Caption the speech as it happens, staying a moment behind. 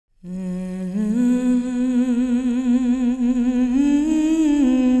I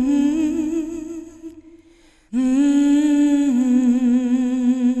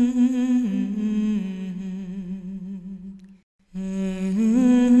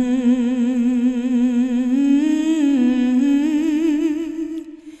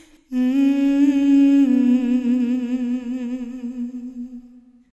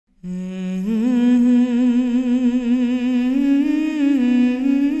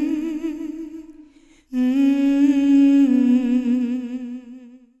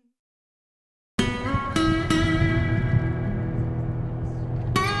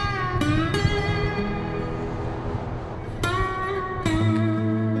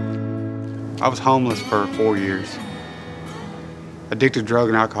was homeless for 4 years. Addicted to drug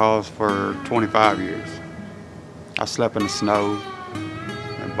and alcohol for 25 years. I slept in the snow,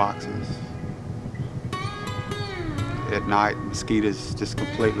 in boxes. At night, mosquitoes just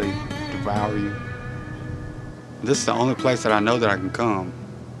completely devour you. This is the only place that I know that I can come,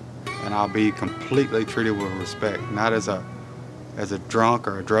 and I'll be completely treated with respect, not as a drunk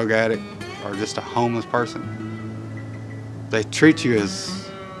or a drug addict or just a homeless person. They treat you as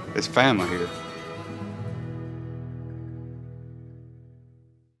family here.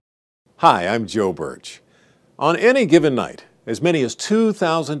 Hi, I'm Joe Birch. On any given night, as many as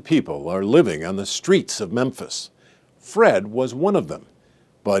 2,000 people are living on the streets of Memphis. Fred was one of them,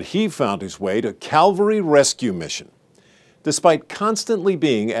 but he found his way to Calvary Rescue Mission. Despite constantly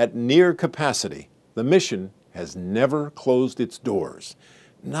being at near capacity, the mission has never closed its doors,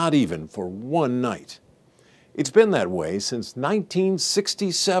 not even for one night. It's been that way since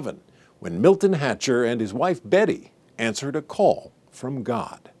 1967, when Milton Hatcher and his wife Betty answered a call from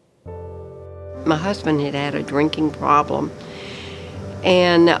God. My husband had had a drinking problem,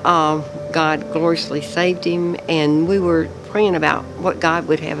 and God gloriously saved him, and we were praying about what God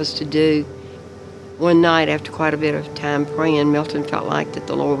would have us to do. One night, after quite a bit of time praying, Milton felt like that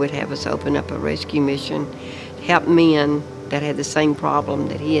the Lord would have us open up a rescue mission to help men that had the same problem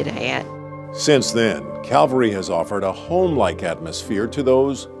that he had had. Since then, Calvary has offered a home-like atmosphere to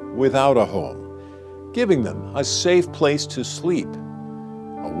those without a home, giving them a safe place to sleep,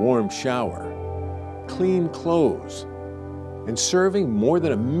 a warm shower, clean clothes, and serving more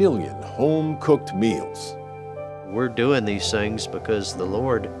than 1 million home-cooked meals. We're doing these things because the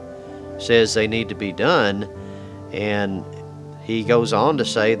Lord says they need to be done, and He goes on to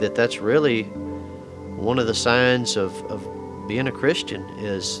say that that's really one of the signs of being a Christian,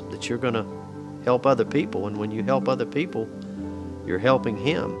 is that you're going to help other people, and when you help other people, you're helping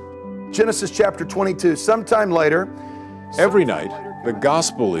Him. Genesis chapter 22, sometime later. Every night, the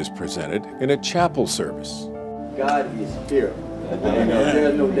gospel is presented in a chapel service. God is spirit.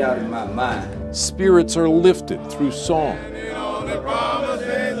 There's no doubt in my mind. Spirits are lifted through song.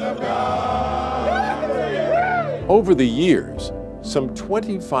 Over the years, some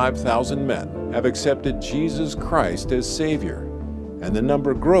 25,000 men have accepted Jesus Christ as Savior, and the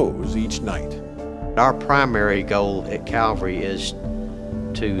number grows each night. Our primary goal at Calvary is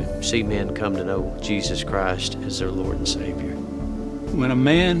to see men come to know Jesus Christ as their Lord and Savior. When a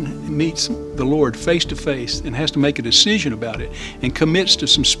man meets the Lord face to face and has to make a decision about it and commits to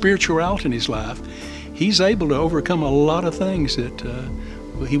some spirituality in his life, he's able to overcome a lot of things that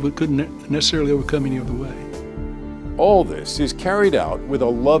he couldn't necessarily overcome any other way. All this is carried out with a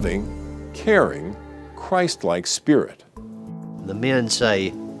loving, caring, Christ-like spirit. The men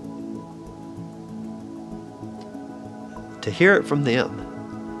say, to hear it from them,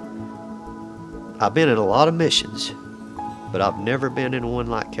 I've been in a lot of missions, but I've never been in one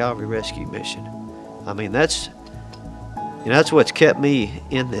like Calvary Rescue Mission. I mean, that's what's kept me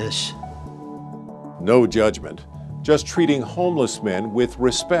in this. No judgment, just treating homeless men with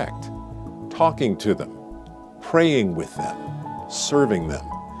respect, talking to them, praying with them, serving them.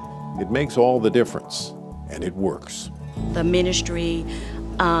 It makes all the difference, and it works. The ministry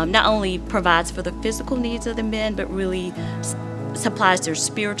not only provides for the physical needs of the men, but really supplies their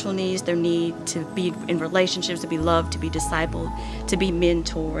spiritual needs, their need to be in relationships, to be loved, to be discipled, to be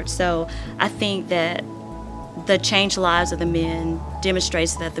mentored. So I think that the changed lives of the men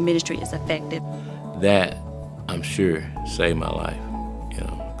demonstrates that the ministry is effective. That, I'm sure, saved my life,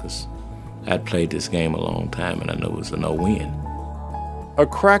 because I'd played this game a long time and I know it was a no-win. A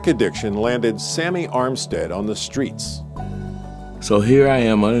crack addiction landed Sammy Armstead on the streets. So here I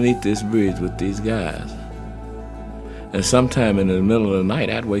am underneath this bridge with these guys. And sometime in the middle of the night,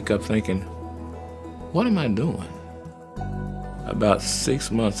 I'd wake up thinking, what am I doing? About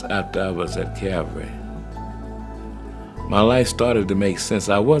 6 months after I was at Calvary, my life started to make sense.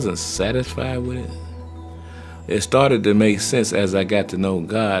 I wasn't satisfied with it, it started to make sense as I got to know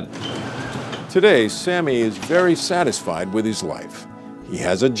God. Today, Sammy is very satisfied with his life. He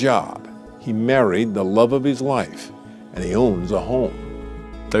has a job, he married the love of his life, and he owns a home.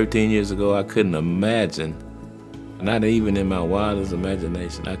 13 years ago, I couldn't imagine, not even in my wildest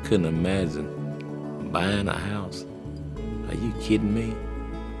imagination, I couldn't imagine buying a house. Are you kidding me?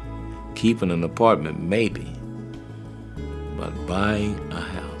 Keeping an apartment, maybe, but buying a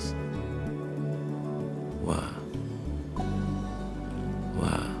house. Wow.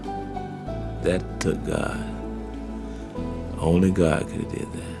 Wow. That took God. Only God could have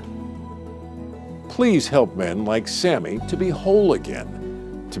did that. Please help men like Sammy to be whole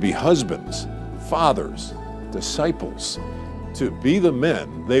again, to be husbands, fathers, disciples, to be the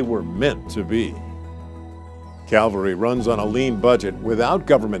men they were meant to be. Calvary runs on a lean budget without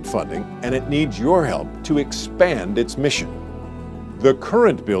government funding, and it needs your help to expand its mission. The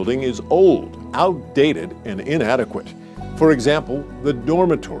current building is old, outdated, and inadequate. For example, the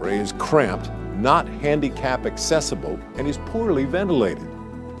dormitory is cramped, not handicap accessible, and is poorly ventilated.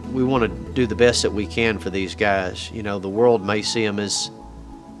 We want to do the best that we can for these guys. You know, the world may see them as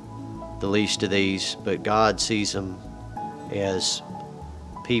the least of these, but God sees them as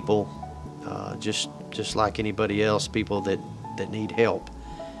people, just like anybody else, people that need help.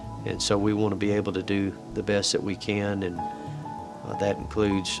 And so we want to be able to do the best that we can, and that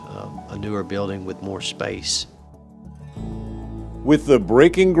includes a newer building with more space. With the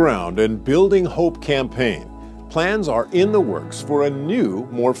Breaking Ground and Building Hope campaign, plans are in the works for a new,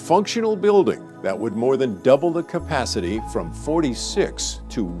 more functional building that would more than double the capacity from 46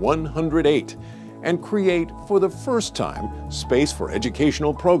 to 108 and create, for the first time, space for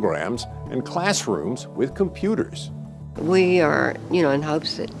educational programs and classrooms with computers. We are, in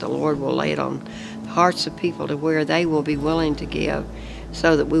hopes that the Lord will lay it on the hearts of people to where they will be willing to give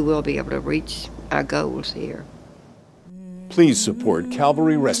so that we will be able to reach our goals here. Please support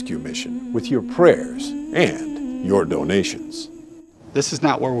Calvary Rescue Mission with your prayers and your donations. This is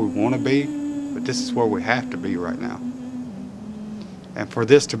not where we want to be, but this is where we have to be right now. And for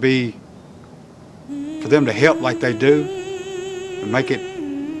this to be, for them to help like they do, and make it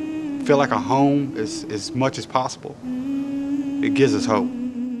feel like a home as much as possible, it gives us hope.